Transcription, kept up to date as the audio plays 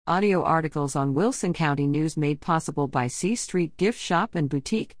Audio articles on Wilson County News made possible by C Street Gift Shop and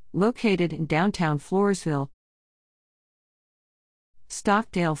Boutique, located in downtown Floresville.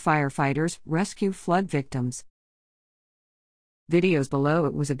 Stockdale firefighters rescue flood victims. Videos below.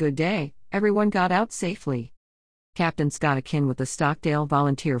 It was a good day, everyone got out safely. Captain Scott Akin with the Stockdale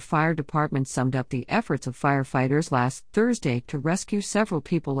Volunteer Fire Department summed up the efforts of firefighters last Thursday to rescue several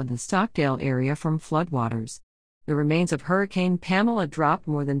people in the Stockdale area from floodwaters. The remains of Hurricane Pamela dropped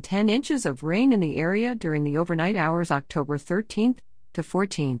more than 10 inches of rain in the area during the overnight hours October 13th to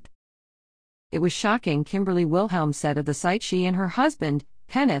 14th. It was shocking, Kimberly Wilhelm said of the sight she and her husband,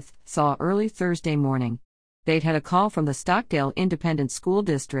 Kenneth, saw early Thursday morning. They'd had a call from the Stockdale Independent School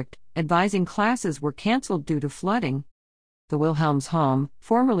District, advising classes were canceled due to flooding. The Wilhelms' home,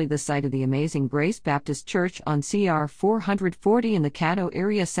 formerly the site of the Amazing Grace Baptist Church on CR 440 in the Caddo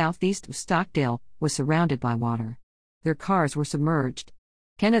area southeast of Stockdale, was surrounded by water. Their cars were submerged.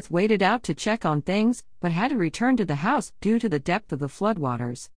 Kenneth waited out to check on things, but had to return to the house due to the depth of the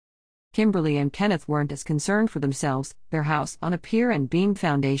floodwaters. Kimberly and Kenneth weren't as concerned for themselves. Their house, on a pier and beam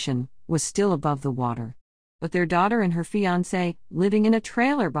foundation, was still above the water. But their daughter and her fiancé, living in a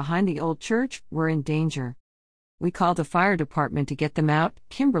trailer behind the old church, were in danger. We called the fire department to get them out,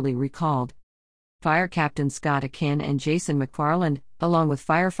 Kimberly recalled. Fire Captain Scott Akin and Jason McFarland, along with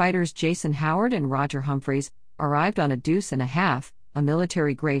firefighters Jason Howard and Roger Humphreys, arrived on a Deuce and a Half, a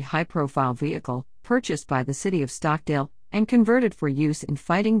military-grade high-profile vehicle, purchased by the city of Stockdale, and converted for use in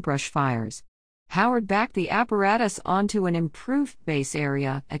fighting brush fires. Howard backed the apparatus onto an improved base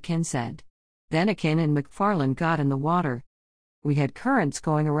area, Akin said. Then Akin and McFarland got in the water. We had currents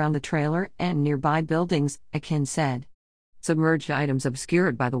going around the trailer and nearby buildings, Akin said. Submerged items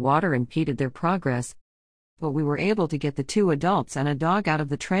obscured by the water impeded their progress. But we were able to get the 2 adults and a dog out of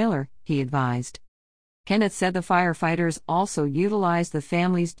the trailer, he advised. Kenneth said the firefighters also utilized the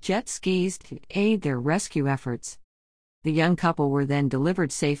family's jet skis to aid their rescue efforts. The young couple were then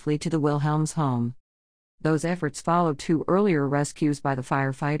delivered safely to the Wilhelms' home. Those efforts followed 2 earlier rescues by the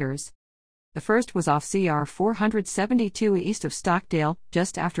firefighters. The first was off CR 472 east of Stockdale,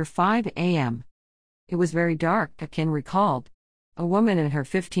 just after 5 a.m. It was very dark, Akin recalled. A woman and her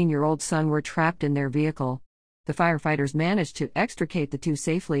 15-year-old son were trapped in their vehicle. The firefighters managed to extricate the 2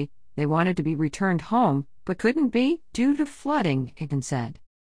 safely. They wanted to be returned home, but couldn't be, due to flooding, Akin said.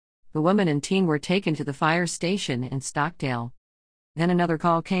 The woman and teen were taken to the fire station in Stockdale. Then another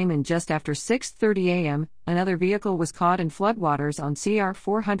call came in just after 6:30 a.m. Another vehicle was caught in floodwaters on CR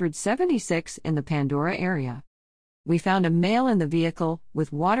 476 in the Pandora area. We found a male in the vehicle,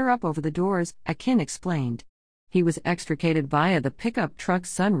 with water up over the doors, Akin explained. He was extricated via the pickup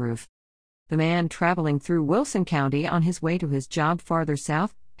truck's sunroof. The man traveling through Wilson County on his way to his job farther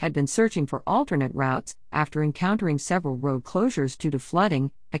south had been searching for alternate routes after encountering several road closures due to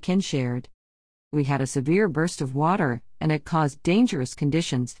flooding, Akin shared. We had a severe burst of water, and it caused dangerous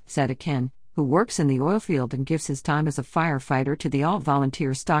conditions, said Akin, who works in the oil field and gives his time as a firefighter to the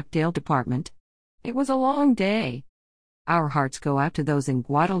all-volunteer Stockdale Department. It was a long day. Our hearts go out to those in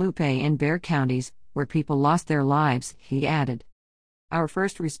Guadalupe and Bexar counties, where people lost their lives, he added. Our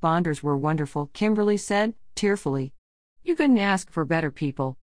first responders were wonderful, Kimberly said, tearfully. You couldn't ask for better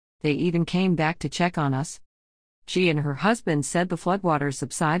people. They even came back to check on us. She and her husband said the floodwaters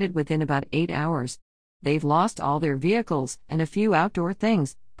subsided within about 8 hours. They've lost all their vehicles and a few outdoor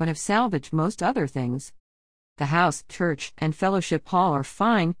things, but have salvaged most other things. The house, church, and fellowship hall are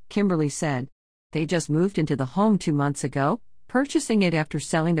fine, Kimberly said. They just moved into the home 2 months ago, purchasing it after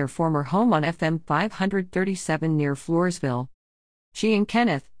selling their former home on FM 537 near Floresville. She and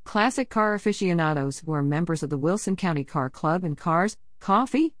Kenneth, classic car aficionados who are members of the Wilson County Car Club and Cars,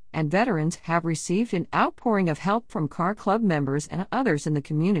 Coffee, and veterans, have received an outpouring of help from Car Club members and others in the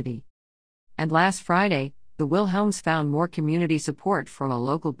community. And last Friday, the Wilhelms found more community support from a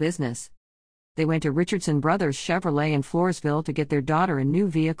local business. They went to Richardson Brothers Chevrolet in Floresville to get their daughter a new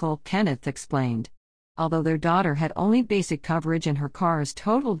vehicle, Kenneth explained. Although their daughter had only basic coverage and her car is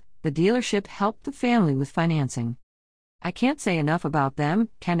totaled, the dealership helped the family with financing. I can't say enough about them,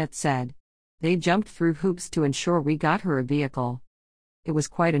 Kenneth said. They jumped through hoops to ensure we got her a vehicle. It was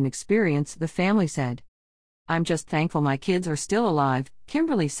quite an experience, the family said. I'm just thankful my kids are still alive,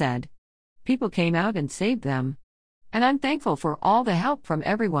 Kimberly said. People came out and saved them. And I'm thankful for all the help from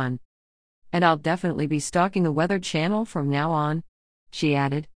everyone. And I'll definitely be stalking the Weather Channel from now on, she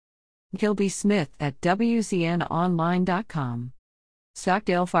added. Gilby Smith at WCNOnline.com.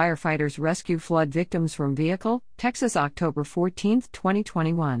 Stockdale firefighters rescue flood victims from vehicle, Texas, October 14,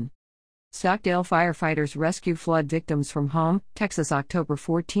 2021. Stockdale firefighters rescue flood victims from home, Texas, October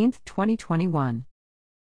 14, 2021.